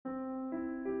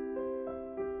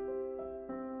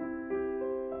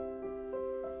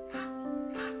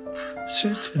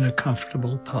Sit in a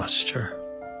comfortable posture.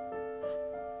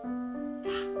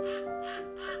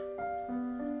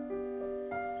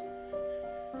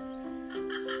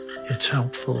 It's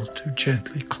helpful to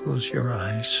gently close your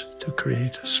eyes to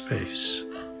create a space.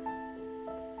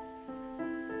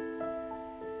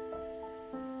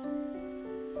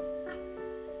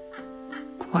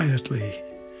 Quietly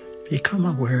become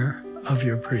aware of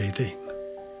your breathing.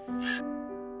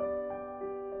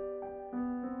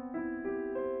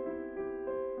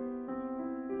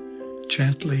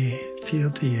 Gently feel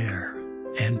the air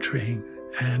entering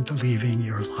and leaving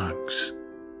your lungs.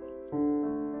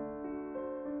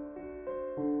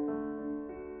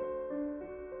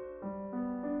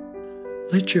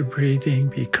 Let your breathing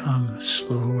become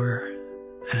slower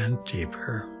and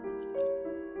deeper.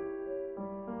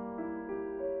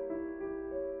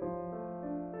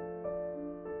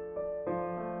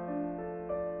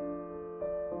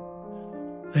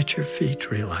 Let your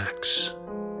feet relax,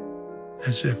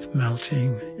 as if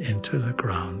melting into the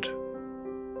ground.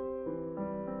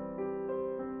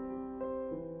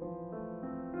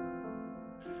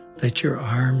 Let your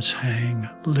arms hang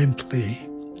limply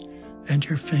and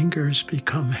your fingers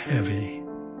become heavy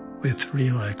with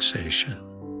relaxation.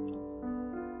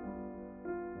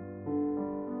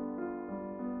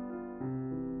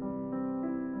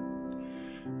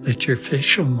 Let your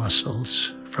facial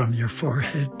muscles from your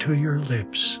forehead to your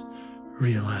lips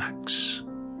relax.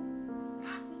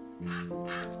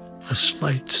 A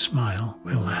slight smile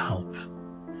will help.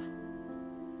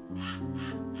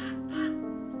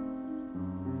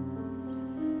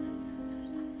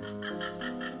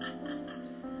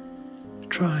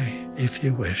 Try, if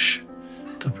you wish,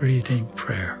 the breathing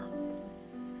prayer.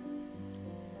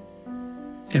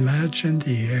 Imagine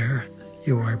the air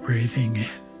you are breathing in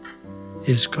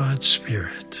is God's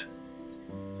Spirit.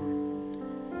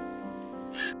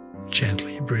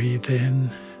 Gently breathe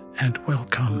in and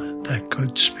welcome that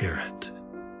good Spirit.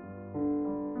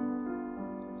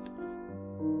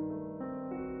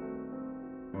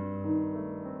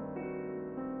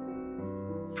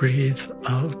 Breathe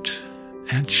out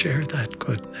and share that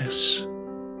goodness.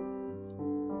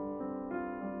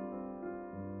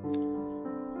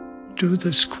 Do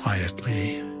this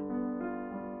quietly.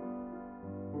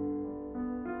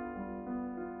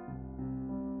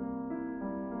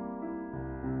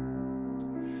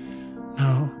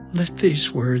 Now let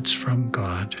these words from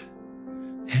God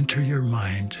enter your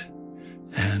mind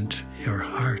and your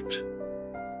heart.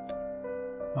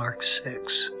 Mark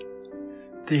 6.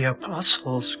 The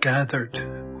apostles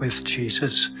gathered with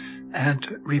Jesus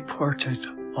and reported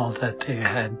all that they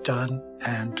had done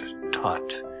and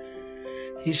taught.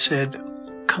 He said,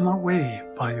 "Come away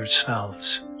by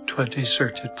yourselves to a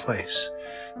deserted place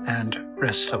and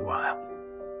rest a while."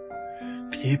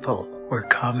 People were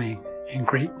coming in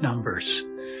great numbers,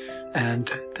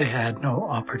 and they had no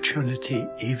opportunity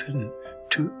even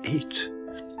to eat.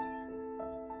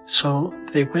 So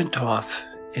they went off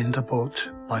in the boat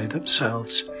by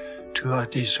themselves to a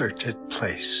deserted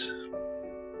place.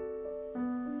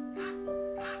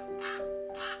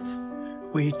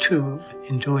 We too,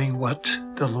 in doing what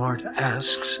the Lord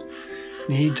asks,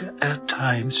 need at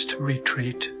times to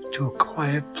retreat to a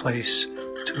quiet place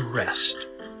to rest.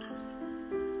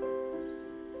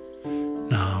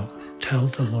 Now tell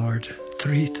the Lord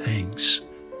 3 things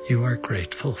you are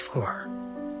grateful for.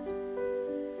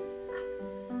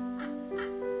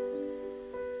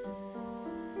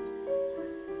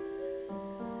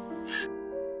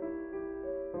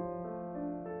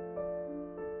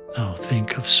 Now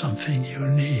think of something you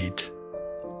need.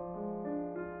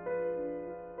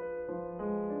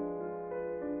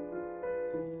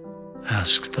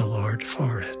 Ask the Lord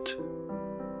for it.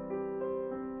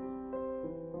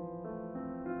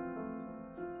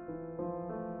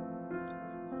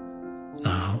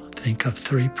 Now think of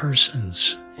 3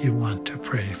 persons you want to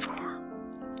pray for.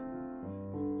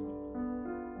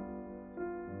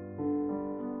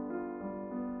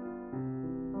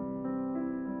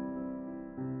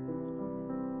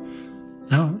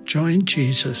 Now join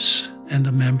Jesus and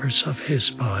the members of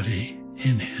his body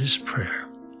in his prayer.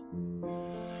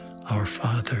 Our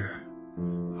Father,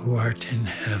 who art in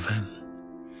heaven,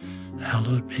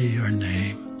 hallowed be your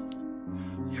name.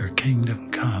 Your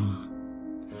kingdom come,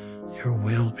 your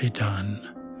will be done,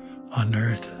 on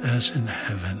earth as in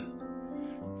heaven.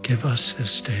 Give us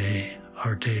this day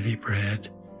our daily bread,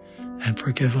 and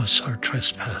forgive us our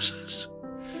trespasses,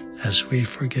 as we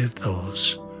forgive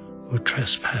those who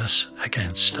trespass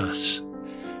against us.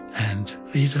 And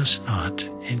lead us not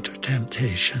into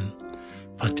temptation,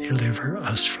 but deliver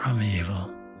us from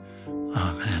evil.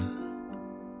 Amen.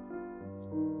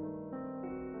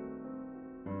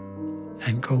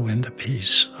 and go in the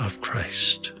peace of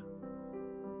Christ.